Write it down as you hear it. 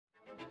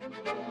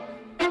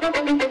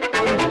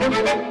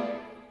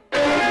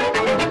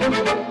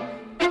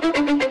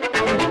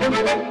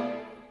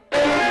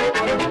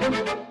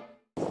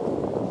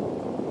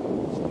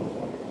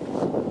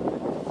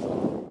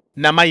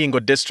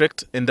Namayingo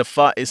district in the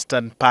far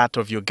eastern part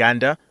of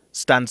Uganda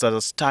stands as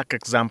a stark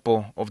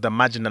example of the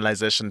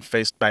marginalization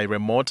faced by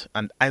remote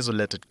and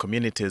isolated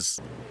communities.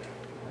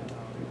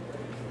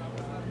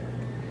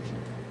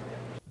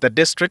 The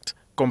district,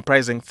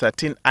 comprising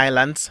 13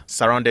 islands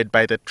surrounded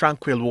by the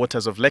tranquil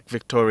waters of Lake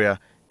Victoria,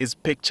 is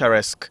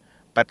picturesque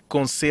but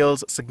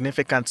conceals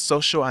significant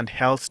social and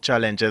health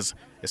challenges,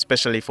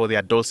 especially for the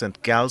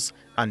adolescent girls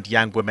and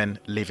young women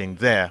living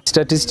there.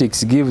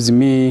 Statistics gives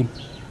me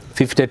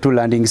 52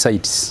 landing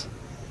sites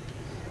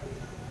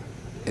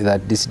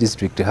that this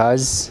district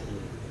has,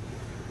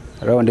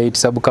 around 8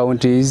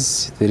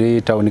 sub-counties, 3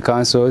 town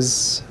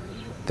councils,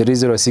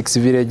 306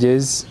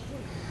 villages,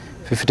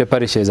 50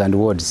 parishes and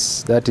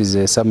wards. That is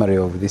a summary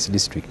of this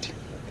district.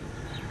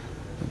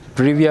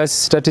 Previous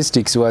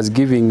statistics was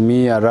giving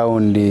me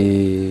around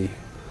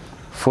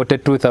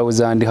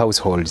 42,000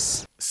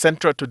 households.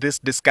 Central to this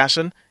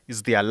discussion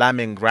is the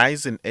alarming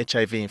rise in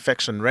HIV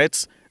infection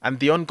rates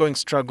and the ongoing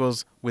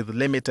struggles with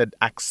limited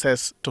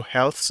access to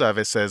health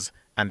services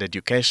and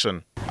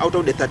education. Out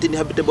of the 13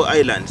 habitable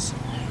islands,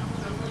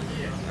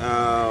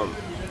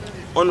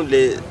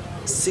 only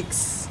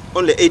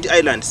 8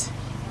 islands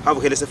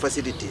have health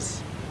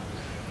facilities,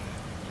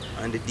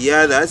 and the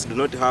others do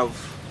not have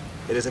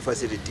health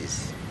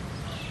facilities.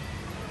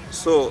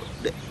 So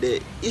the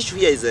issue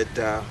here is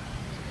that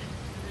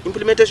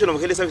implementation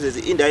of health services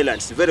in the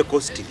islands is very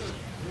costly,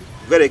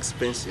 very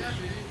expensive.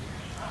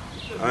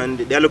 And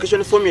the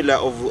allocation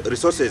formula of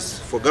resources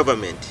for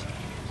government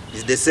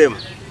is the same.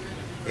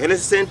 The health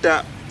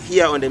center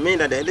here on the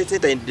mainland, the health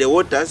center in the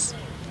waters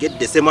get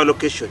the same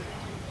allocation.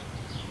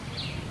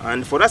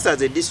 And for us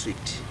as a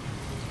district,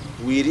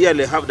 we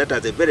really have that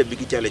as a very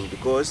big challenge,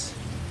 because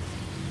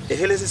a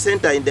health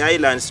center in the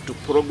islands to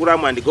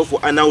program and go for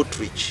an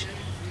outreach,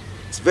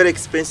 it's very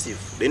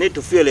expensive. They need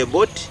to fuel a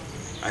boat,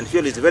 and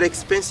fuel is very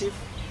expensive,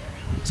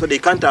 so they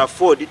can't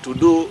afford to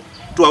do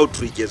 2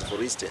 outreaches,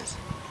 for instance.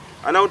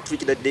 An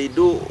outreach that they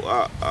do,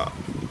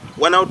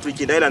 one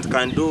outreach in the islands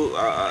can do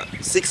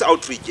 6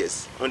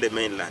 outreaches on the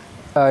mainland.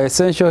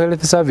 Essential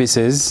health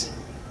services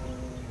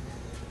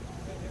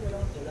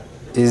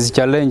is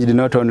challenged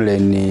not only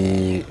in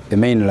the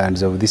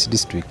mainlands of this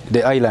district,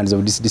 the islands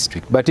of this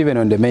district, but even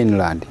on the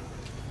mainland.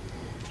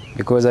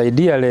 Because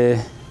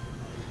ideally,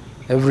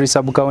 every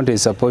sub-county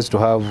is supposed to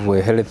have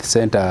a health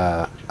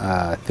center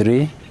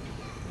 3,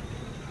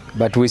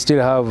 but we still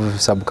have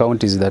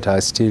sub-counties that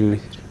are still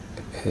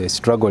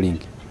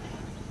struggling.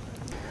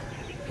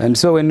 And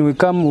so when we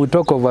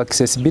talk of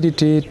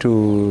accessibility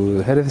to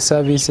health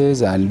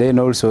services, and then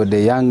also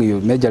the young,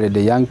 majorly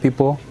the young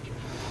people,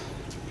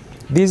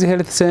 these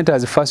health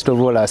centers, first of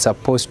all, are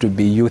supposed to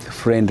be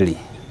youth-friendly.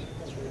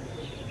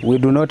 We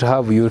do not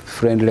have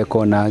youth-friendly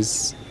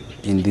corners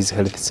in these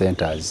health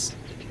centers.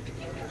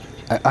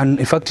 And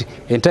in fact,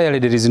 entirely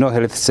there is no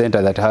health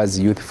center that has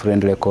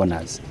youth-friendly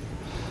corners.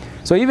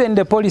 So even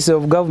the policy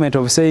of government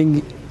of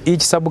saying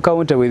each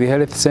sub-county with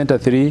health center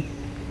 3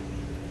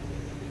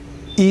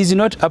 is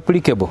not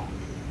applicable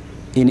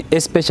in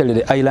especially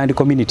the island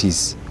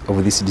communities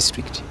of this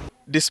district.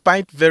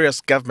 Despite various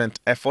government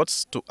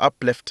efforts to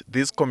uplift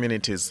these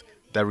communities,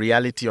 the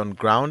reality on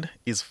ground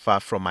is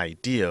far from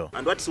ideal.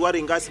 And what's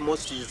worrying us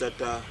most is that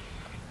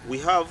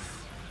we are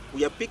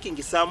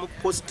picking some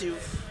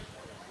positive,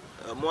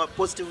 more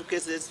positive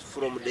cases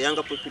from the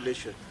younger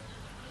population.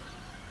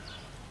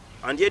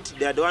 And yet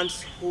they are the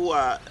ones who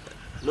are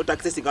not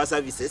accessing our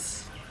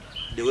services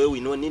the way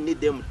we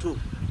need them to.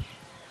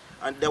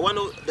 And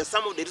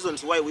some of the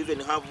reasons why we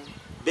even have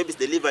babies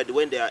delivered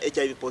when they are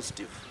HIV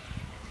positive.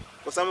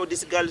 For some of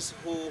these girls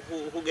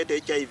who get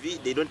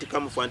HIV, they don't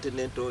come for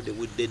antenatal,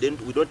 we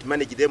don't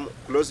manage them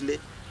closely,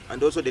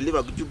 and also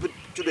deliver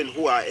children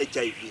who are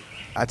HIV.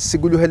 At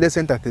Sigulu Health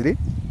Center 3,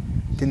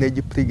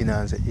 teenage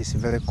pregnancy is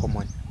very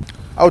common.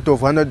 Out of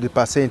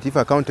 100%, if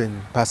I count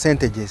in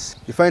percentages,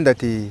 you find that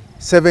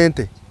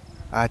 70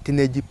 are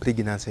teenage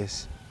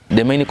pregnancies.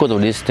 The main cause of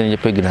this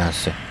teenage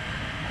pregnancy,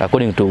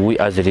 according to we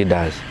as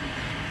leaders,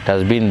 it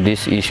has been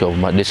this issue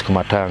of this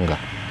matanga.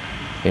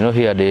 You know,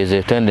 here there is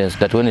a tendency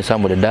that when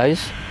somebody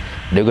dies,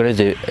 they organize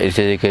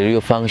a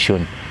career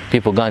function.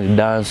 People go and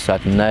dance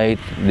at night,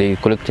 they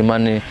collect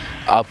money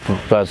up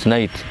past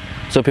night.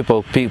 So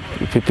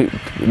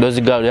those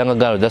girls, younger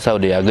girls, that's how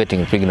they are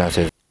getting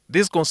pregnancies.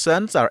 These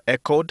concerns are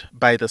echoed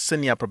by the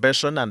Senior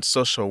Probation and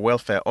Social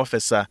Welfare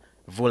Officer,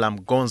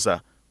 Vulam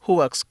Gonza, who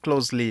works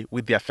closely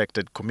with the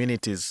affected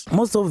communities.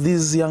 Most of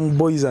these young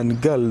boys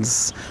and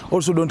girls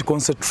also don't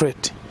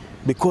concentrate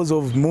because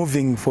of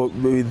moving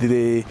with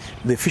the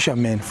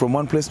fishermen from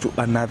one place to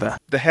another.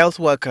 The health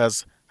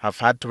workers have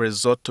had to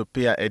resort to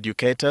peer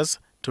educators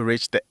to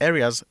reach the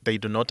areas they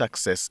do not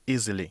access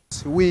easily.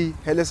 We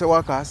health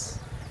workers,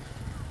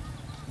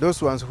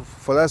 those ones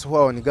for us who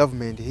are on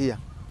government here,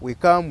 we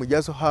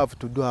just have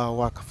to do our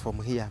work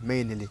from here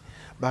mainly.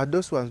 But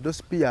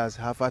those peers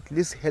have at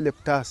least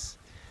helped us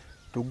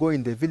to go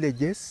in the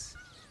villages,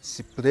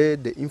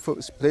 spread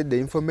the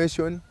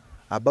information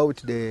about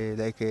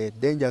the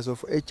dangers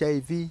of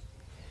HIV.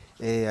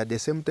 At the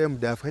same time,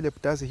 they have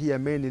helped us here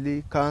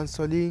mainly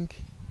counseling.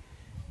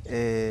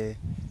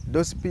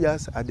 Those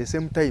peers at the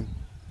same time,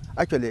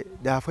 actually,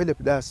 they have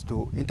helped us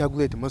to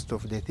integrate most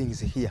of the things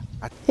here.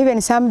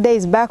 Even some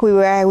days back, we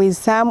were with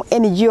some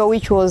NGO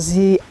which was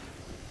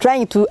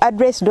trying to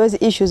address those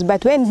issues,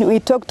 but when we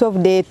talked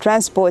of the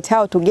transport,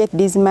 how to get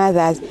these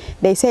mothers,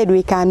 they said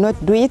we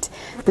cannot do it.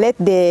 Let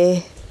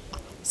the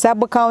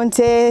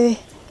sub-county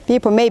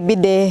people, maybe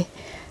the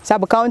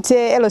sub-county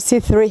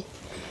LOC3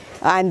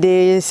 and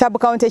the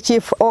sub-county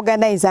chief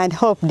organize and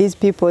help these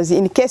people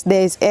in case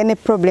there is any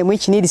problem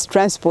which needs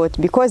transport,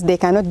 because they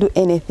cannot do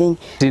anything.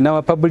 In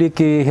our public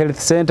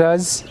health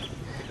centers,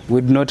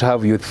 we do not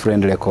have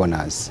youth-friendly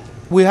corners.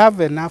 We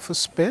have enough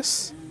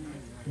space,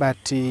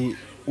 but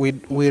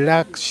we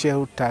lack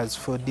shelters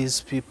for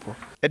these people.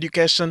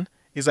 Education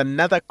is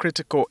another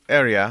critical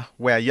area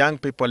where young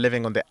people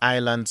living on the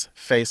islands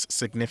face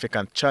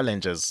significant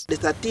challenges. The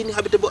 13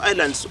 habitable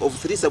islands of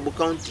 3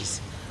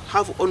 sub-counties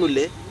have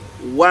only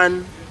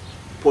one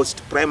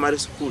post-primary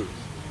school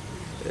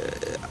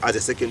as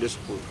a secondary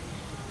school.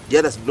 The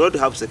others do not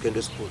have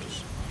secondary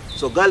schools.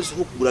 So girls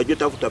who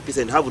graduate after peace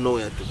and have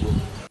nowhere to go.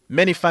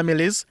 Many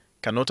families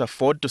cannot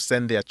afford to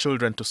send their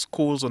children to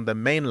schools on the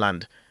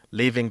mainland,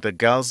 leaving the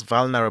girls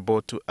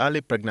vulnerable to early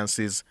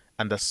pregnancies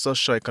and the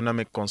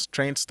socio-economic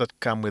constraints that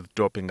come with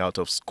dropping out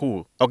of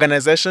school.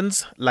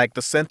 Organizations like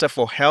the Center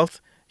for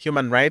Health,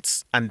 Human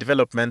Rights and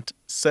Development,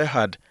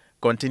 CEHAD,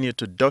 continue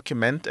to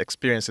document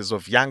experiences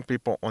of young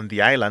people on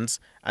the islands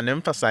and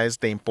emphasize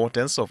the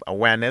importance of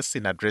awareness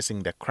in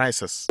addressing the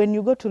crisis. When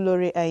you go to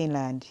Lore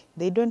Island,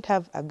 they don't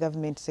have a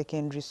government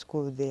secondary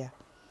school there.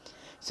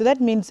 So that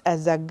means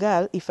as a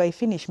girl, if I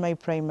finish my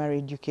primary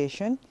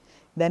education,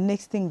 the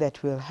next thing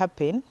that will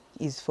happen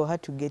is for her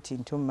to get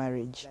into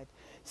marriage.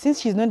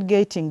 Since she's not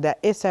getting the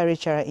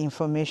SRHR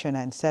information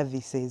and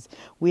services,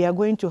 we are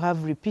going to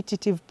have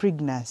repetitive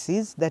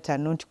pregnancies that are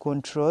not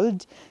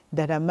controlled,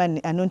 that are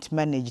not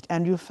managed.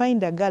 And you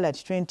find a girl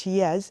at 20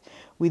 years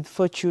with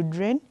 4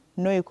 children,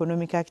 no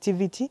economic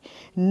activity,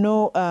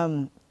 no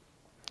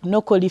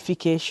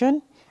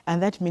qualification,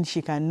 and that means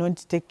she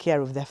cannot take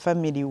care of the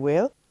family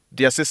well.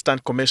 The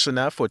Assistant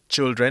Commissioner for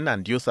Children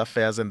and Youth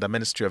Affairs in the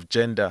Ministry of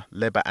Gender,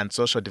 Labour and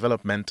Social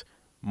Development,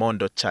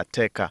 Mondo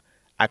Chateka,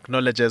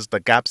 acknowledges the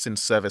gaps in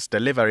service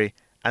delivery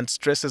and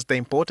stresses the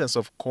importance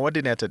of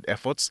coordinated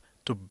efforts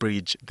to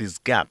bridge these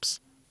gaps.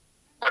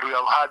 But we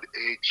have had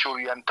a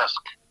Churian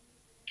task.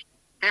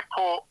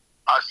 People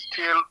are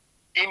still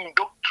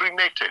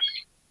indoctrinated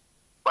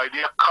by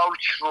their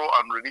cultural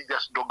and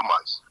religious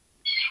dogmas.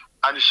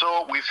 And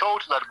so we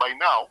thought that by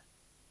now,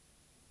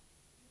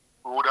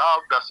 we would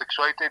have the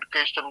sexuality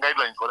education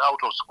guidelines for out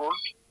of school,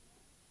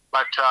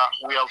 but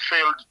we have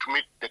failed to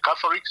meet the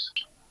Catholics.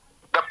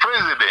 The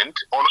President,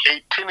 on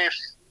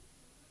 18th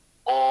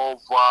of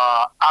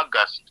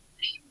August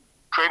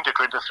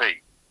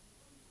 2023,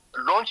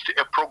 launched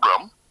a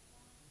program.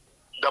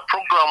 The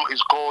program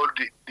is called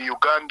the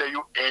Uganda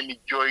UN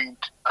Joint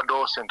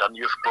Adolescent and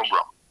Youth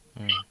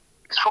Program.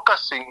 It's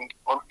focusing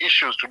on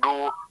issues to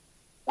do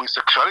with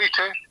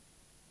sexuality,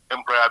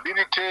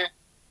 employability,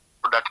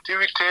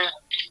 productivity,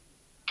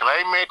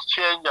 climate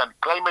change and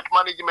climate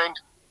management,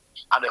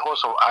 and a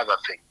host of other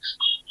things.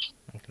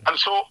 Okay. And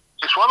so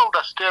it's one of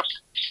the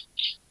steps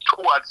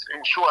towards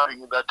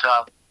ensuring that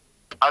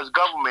as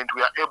government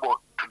we are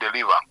able to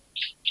deliver.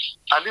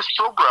 And this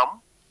program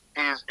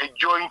is a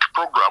joint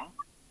program,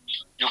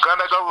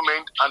 Uganda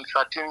government and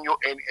 13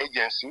 UN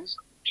agencies.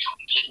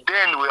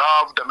 Then we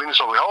have the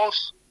Ministry of Health,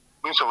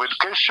 Ministry of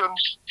Education,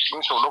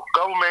 Ministry of Local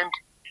Government,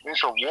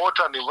 Ministry of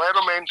Water and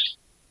Environment.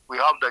 We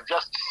have the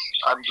justice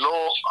and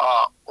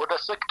law order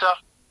sector,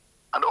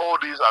 and all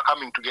these are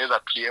coming together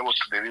to be able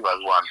to deliver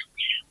as one.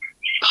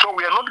 So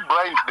we are not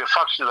blind to the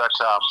fact that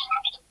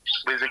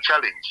there is a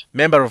challenge.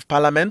 Member of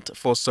Parliament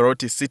for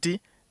Soroti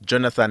City,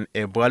 Jonathan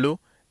Ebwalu,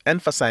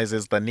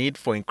 emphasizes the need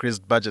for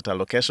increased budget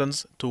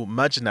allocations to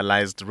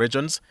marginalized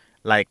regions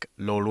like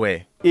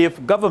Lolwe.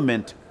 If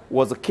government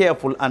was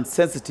careful and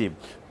sensitive,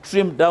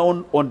 trimmed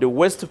down on the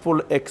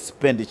wasteful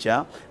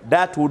expenditure,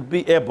 that would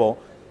be able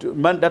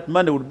that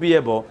money would be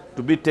able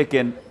to be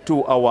taken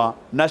to our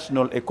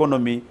national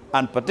economy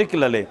and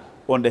particularly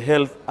on the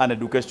health and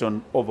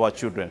education of our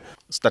children.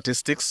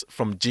 Statistics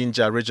from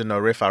Jinja Regional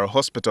Referral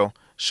Hospital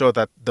show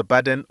that the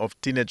burden of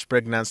teenage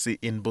pregnancy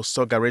in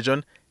Busoga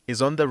region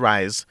is on the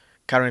rise,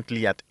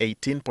 currently at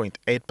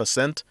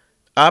 18.8%,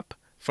 up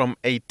from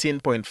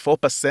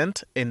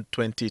 18.4% in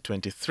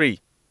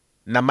 2023.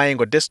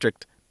 Namayengo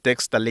district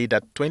takes the lead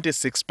at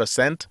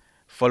 26%,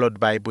 followed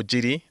by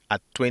Bujiri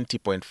at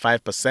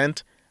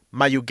 20.5%,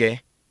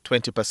 Mayuge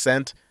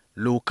 20%,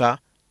 Luuka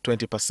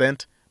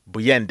 20%,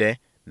 Buyende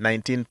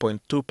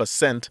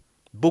 19.2%,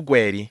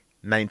 Bugweri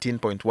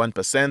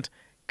 19.1%,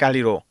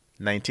 Kaliro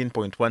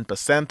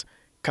 19.1%,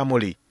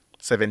 Kamuli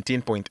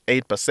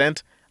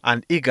 17.8%,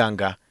 and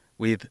Iganga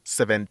with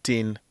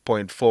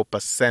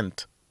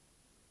 17.4%.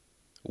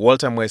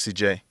 Walter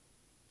Mwesije,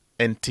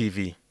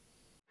 NTV.